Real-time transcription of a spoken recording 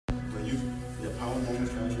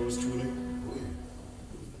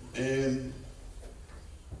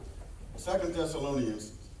2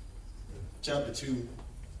 Thessalonians chapter 2,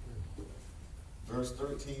 verse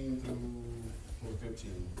 13 through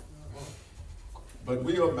 15. But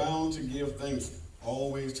we are bound to give thanks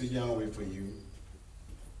always to Yahweh for you,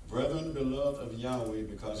 brethren, beloved of Yahweh,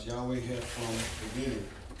 because Yahweh had from the beginning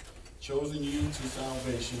chosen you to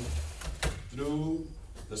salvation through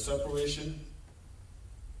the separation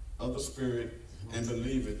of the Spirit and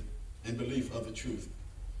belief of the truth,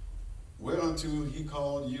 whereunto he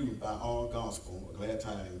called you by our gospel, a glad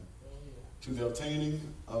tidings, to the obtaining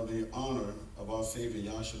of the honor of our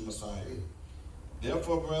Savior Yahshua Messiah.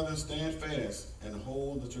 Therefore, brethren, stand fast and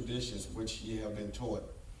hold the traditions which ye have been taught,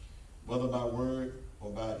 whether by word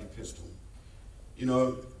or by epistle. You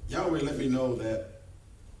know, Yahweh let me know that,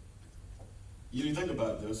 you think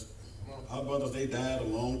about this, our brothers, they died a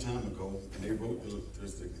long time ago, and they wrote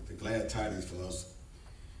the glad tidings for us.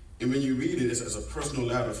 And when you read it, it's a personal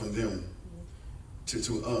letter from them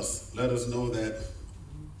to us. Let us know that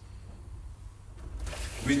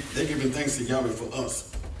they're giving thanks to Yahweh for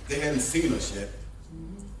us. They hadn't seen us yet.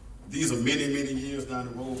 These are many, many years down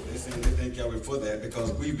the road, but they're saying they thank Yahweh for that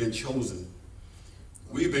because we've been chosen.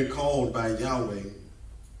 We've been called by Yahweh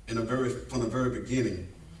from the very beginning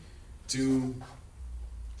to,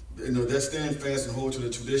 that stand fast and hold to the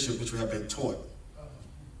tradition which we have been taught.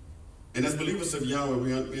 And as believers of Yahweh,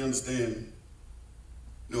 we understand,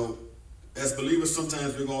 as believers,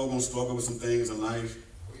 sometimes we're all going to struggle with some things in life.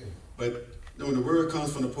 But when the word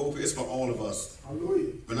comes from the pulpit, it's for all of us.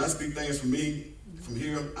 When I speak things from me, from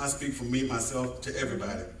here, I speak from me, myself, to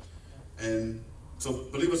everybody. And so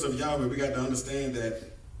believers of Yahweh, we got to understand that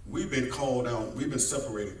we've been called out. We've been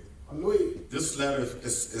separated. This letter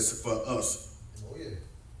is for us.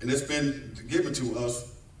 And it's been given to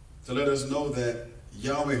us to let us know that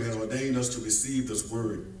Yahweh has ordained us to receive this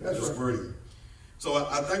word, wording. So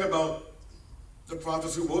I think about the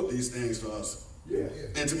prophets who wrote these things for us.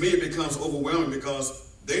 And to me, it becomes overwhelming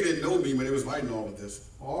because they didn't know me when they was writing all of this.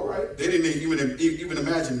 All right. They didn't even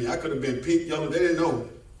imagine me. I could have been pink, yellow. They didn't know.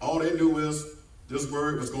 All they knew was this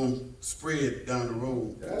word was going to spread down the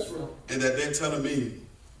road. That's right. And that they're telling me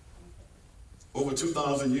over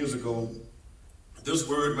 2,000 years ago, this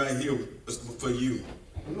word right here is for you,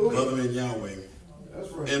 brother in Yahweh. That's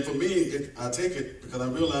right. And for me, I take it because I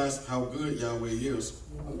realize how good Yahweh is.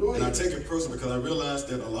 And I take it personally because I realize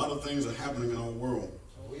that a lot of things are happening in our world.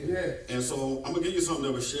 And so I'm going to give you something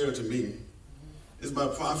that was shared to me. It's by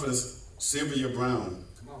prophetess Sylvia Brown.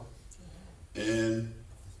 And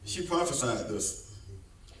she prophesied this.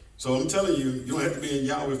 So I'm telling you, you don't have to be in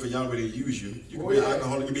Yahweh for Yahweh to use you. You can be an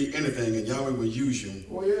alcoholic, you can be anything, and Yahweh will use you.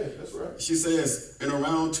 That's right. She says, in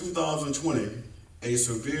around 2020, a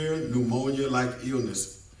severe pneumonia-like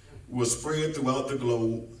illness was spread throughout the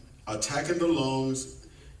globe, attacking the lungs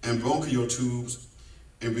and bronchial tubes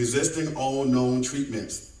and resisting all known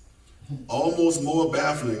treatments. Almost more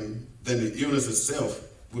baffling than the illness itself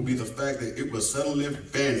would be the fact that it would suddenly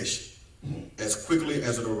vanish as quickly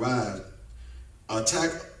as it arrived,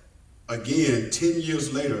 attack again 10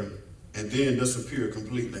 years later, and then disappear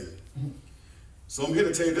completely. So I'm here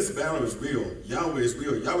to tell you, this battle is real. Yahweh is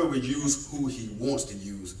real. Yahweh will use who he wants to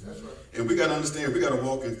use. That's right. And we got to understand, we got to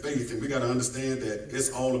walk in faith, and we got to understand that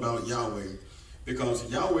it's all about Yahweh,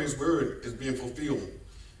 because Yahweh's word is being fulfilled.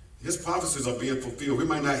 His prophecies are being fulfilled. We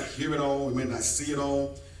might not hear it all, we might not see it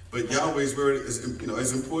all, but Yahweh's word is,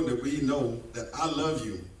 it's important that we know that I love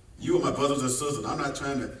you. You are my brothers and sisters. I'm not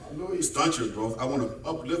trying to stunt your growth. I want to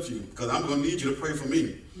uplift you because I'm going to need you to pray for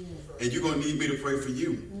me. And you're going to need me to pray for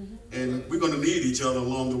you. And we're going to need each other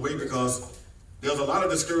along the way because there's a lot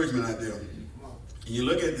of discouragement out there. And you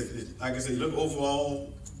look at, like I said, you look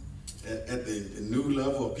overall at the new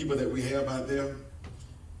level of people that we have out there.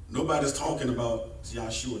 Nobody's talking about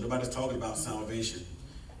Yahshua. Nobody's talking about salvation.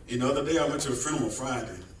 The other day I went to a funeral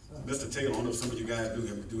Friday. Mr. Taylor, I don't know if some of you guys knew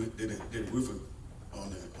him, did a roof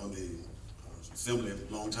on the assembly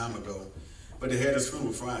a long time ago. But they had this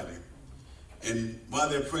funeral Friday. And while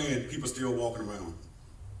they're praying, people still walking around.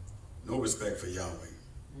 No respect for Yahweh.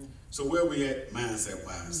 So where are we at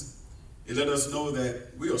mindset-wise? It let us know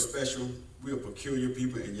that we are special, we are peculiar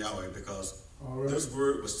people in Yahweh because this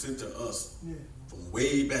word was sent to us from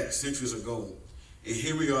way back centuries ago. And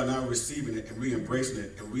here we are now receiving it and we embracing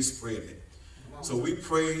it and we spreading it. So we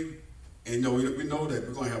pray and we know that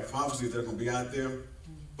we're going to have prophecies that are going to be out there,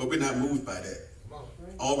 but we're not moved by that.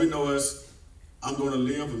 All we know is I'm going to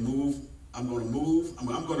live and move. I'm going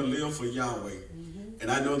to live for Yahweh. And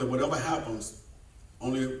I know that whatever happens,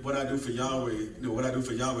 only what I do for Yahweh, what I do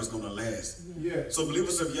for Yahweh is going to last. So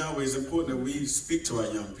believers of Yahweh, it's important that we speak to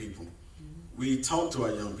our young people. We talk to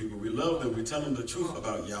our young people. We love them. We tell them the truth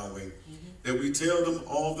about Yahweh. that we tell them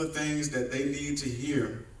all the things that they need to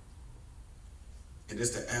hear. And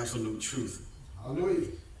it's the absolute truth. Hallelujah.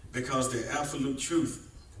 Because the absolute truth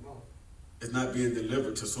is not being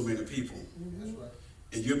delivered to so many people. That's right.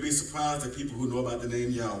 And you'll be surprised at people who know about the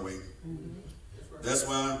name Yahweh. That's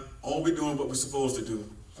why all we're doing what we're supposed to do.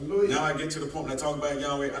 Hallelujah. Now I get to the point when I talk about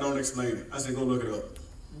Yahweh, I don't explain it. I say go look it up.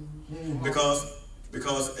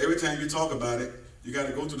 Because every time you talk about it, you got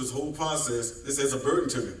to go through this whole process. This is a burden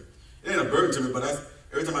to me. It ain't a burden to me, but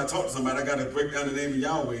every time I talk to somebody, I got to break down the name of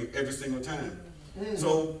Yahweh every single time.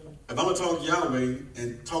 So if I'm going to talk Yahweh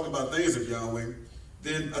and talk about things of Yahweh,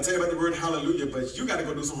 then I tell you about the word hallelujah, but you got to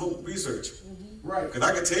go do some home research. Right. Because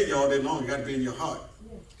I can tell you all day long, you got to be in your heart.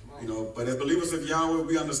 You know, but as believers of Yahweh,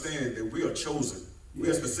 we understand that we are chosen. We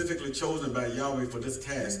are specifically chosen by Yahweh for this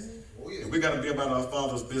task. And we got to be about our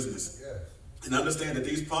Father's business. And understand that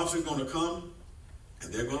these prophecies are going to come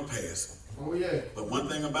and they're going to pass. But one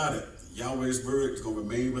thing about it, Yahweh's word is going to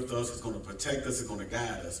remain with us. It's going to protect us. It's going to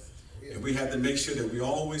guide us. And we have to make sure that we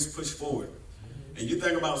always push forward. And you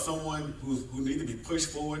think about someone who needs to be pushed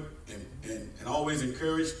forward and always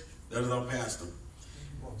encouraged, that is our pastor.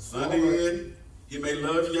 Sunday in, he may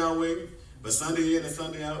love Yahweh, but Sunday in and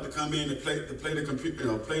Sunday out to come in and play the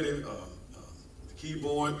computer, play the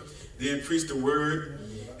keyboard, then preach the word.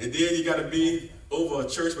 And then you got to be over a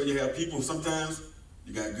church where you have people. Sometimes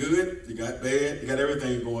you got good, you got bad, you got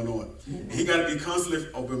everything going on. And he got to be constantly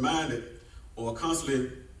reminded or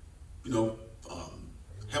constantly,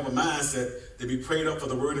 have a mindset to be prayed up for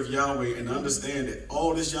the word of Yahweh and understand that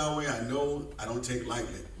all this Yahweh I know I don't take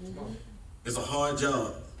lightly. It's a hard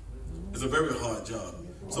job. It's a very hard job.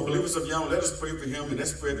 So believers of Yahweh, let us pray for him and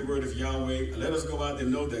let's spread the word of Yahweh. And let us go out and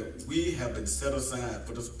know that we have been set aside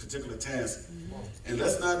for this particular task. And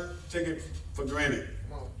let's not take it for granted.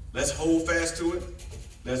 Let's hold fast to it.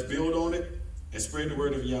 Let's build on it and spread the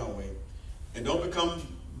word of Yahweh. And don't become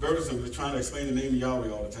burdensome with trying to explain the name of Yahweh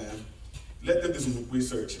all the time. Let them do some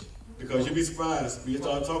research. Because you'll be surprised when you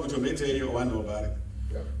start talking to them, they tell you, oh, I know about it.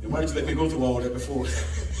 And why did you let me go through all that before?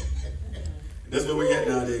 That's where we're at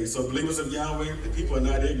nowadays. So believers of Yahweh, the people are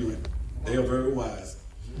not ignorant. They are very wise.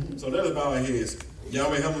 So let us bow our heads.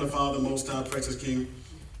 Yahweh, Heavenly Father, Most High, Precious King,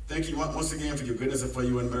 thank you once again for your goodness and for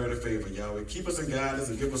your unmerited favor, Yahweh. Keep us and guide us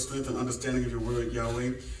and give us strength and understanding of your word,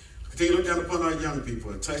 Yahweh. Continue to look down upon our young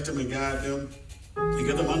people and touch them and guide them and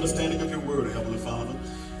give them understanding of your word, Heavenly Father.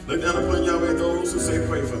 Look down upon Yahweh those who say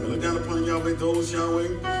pray for me. Look down upon Yahweh those, Yahweh,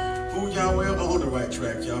 who, Yahweh, are on the right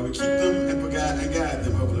track, Yahweh. Keep them and guide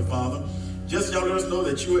them, Heavenly Father. Just, Yahweh, let us know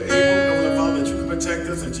that you are able, Heavenly Father, that you can protect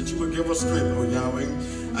us and that you will give us strength, oh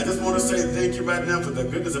Yahweh. I just want to say thank you right now for the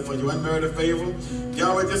goodness and for your unmerited favor.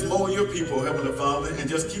 Yahweh, just mold your people, Heavenly Father, and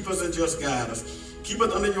just keep us and just guide us. Keep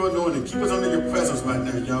us under your anointing. Keep us under your presence right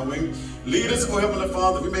now, Yahweh. Lead us, oh Heavenly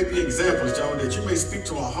Father. We may be examples, Yahweh, that you may speak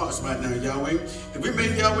to our hearts right now, Yahweh. That we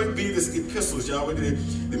may, Yahweh, be these epistles, Yahweh. That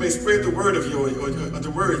we may spread the word of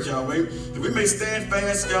the word, Yahweh. That we may stand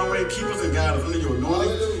fast, Yahweh. Keep us and guide us under your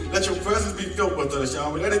anointing. Let your presence be filled with us,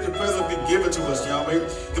 Yahweh. Let your presence be given to us, Yahweh.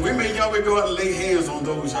 That we may, Yahweh, go out and lay hands on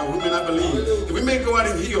those, Yahweh, who may not believe. That we may go out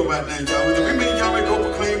and heal right now, Yahweh. That we may, Yahweh, go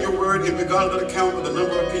proclaim your word in regard to the count of the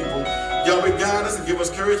number of people. Yahweh, guide us and give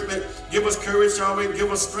us courage. Give us courage, Yahweh.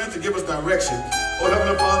 Give us strength and give us direction. Oh,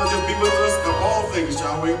 Heavenly Father, just be with us in all things,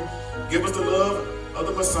 Yahweh. Give us the love of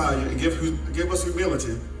the Messiah and give us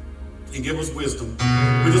humility and give us wisdom.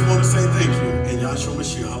 We just want to say thank you in Yahshua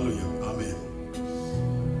Mashiach. Hallelujah.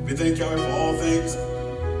 Amen. We thank Yahweh for all things.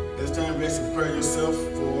 It's time to prepare yourself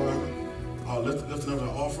for lifting up our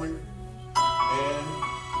offering. And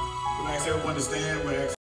we're going to ask everyone to stand.